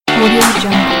Audio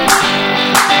Jungle.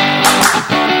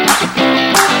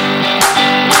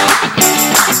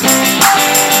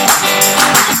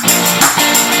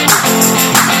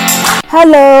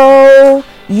 Hello,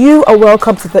 you are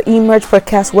welcome to the Emerge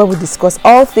podcast where we discuss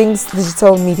all things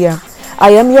digital media. I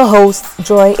am your host,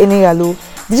 Joy Eneyalu,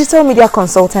 digital media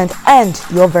consultant and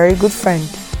your very good friend.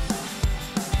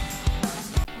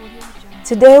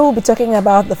 Today we'll be talking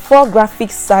about the 4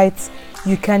 graphics sites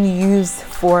you can use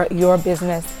for your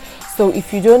business. So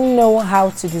if you don't know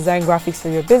how to design graphics for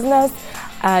your business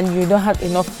and you don't have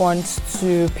enough funds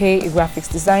to pay a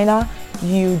graphics designer,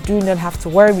 you do not have to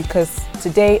worry, because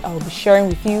today I'll be sharing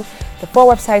with you the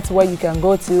 4 websites where you can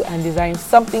go to and design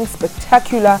something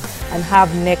spectacular and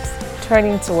have next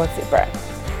turning towards a brand.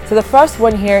 So the first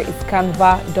one here is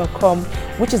canva.com,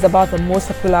 which is about the most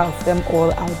popular of them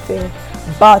all out there.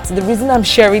 But the reason I'm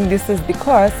sharing this is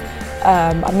because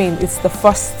it's the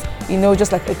first,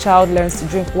 just like a child learns to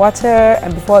drink water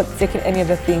and before taking any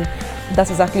other thing, that's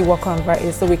exactly what Canva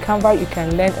is. So with Canva, you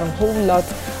can learn a whole lot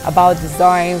about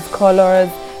designs, colors,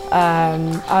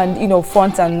 and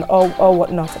fonts and all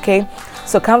whatnot. Okay,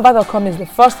 so Canva.com is the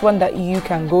first one that you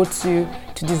can go to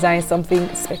design something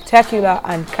spectacular,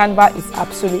 and Canva is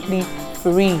absolutely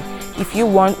free. If you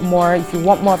want more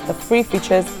of the free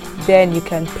features, then you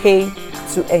can pay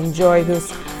to enjoy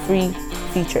those free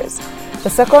features. The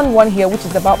second one here, which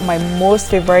is about my most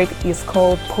favorite, is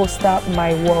called Poster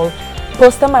My Wall.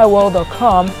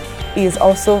 PosterMyWall.com is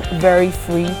also very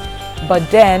free, but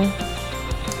then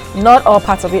not all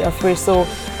parts of it are free. So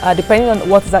depending on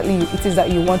what exactly it is that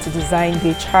you want to design,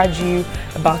 they charge you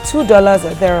about $2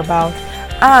 or thereabout.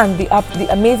 And the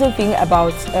amazing thing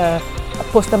about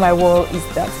Poster My Wall is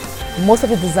that most of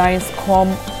the designs come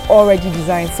already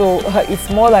designed. So it's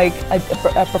more like a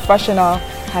professional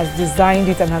has designed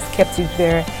it and has kept it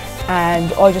there,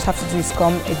 and all you just have to do is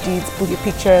come, edit, put your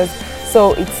pictures.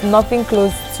 So it's nothing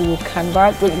close to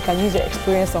Canva, but you can use your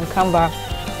experience on Canva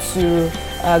to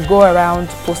go around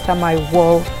Poster My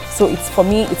Wall. So it's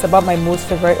about my most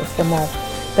favorite of them all.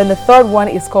 Then the third one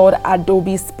is called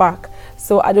Adobe Spark.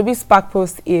 So Adobe Spark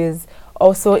Post is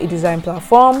also a design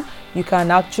platform. You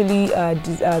can actually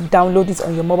download it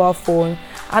on your mobile phone.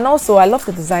 And also, I love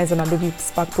the designs on Adobe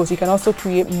Spark Post. You can also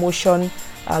create motion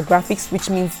graphics, which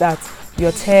means that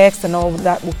your text and all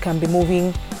that can be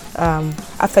moving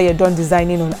after you're done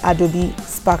designing on Adobe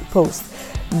Spark Post.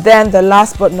 Then the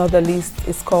last but not the least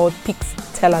is called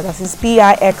Pixteller. That is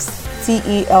Pixteller.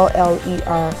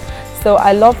 So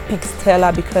I love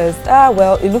Pixteller because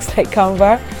it looks like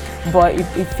Canva, but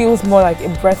it feels more like a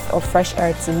breath of fresh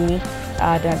air to me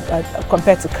than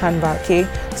compared to Canva. Okay,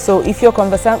 so if you're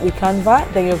conversant with Canva,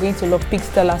 then you're going to love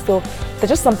Pixteller. So there's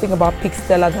just something about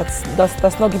Pixteller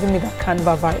that's not giving me that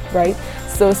Canva vibe, right?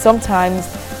 So sometimes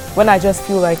when I just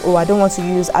feel like, I don't want to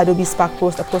use Adobe Spark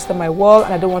Post or Poster My Wall,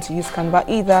 and I don't want to use Canva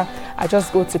either, I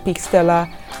just go to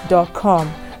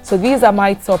Pixteller.com. So these are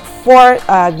my top 4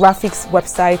 graphics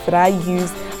websites that I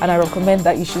use, and I recommend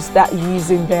that you should start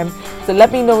using them. So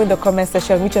let me know in the comment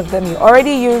section which of them you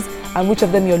already use and which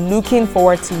of them you're looking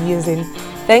forward to using.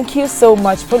 Thank you so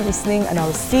much for listening, and I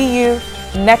will see you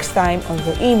next time on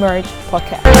the Emerge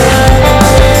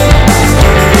podcast.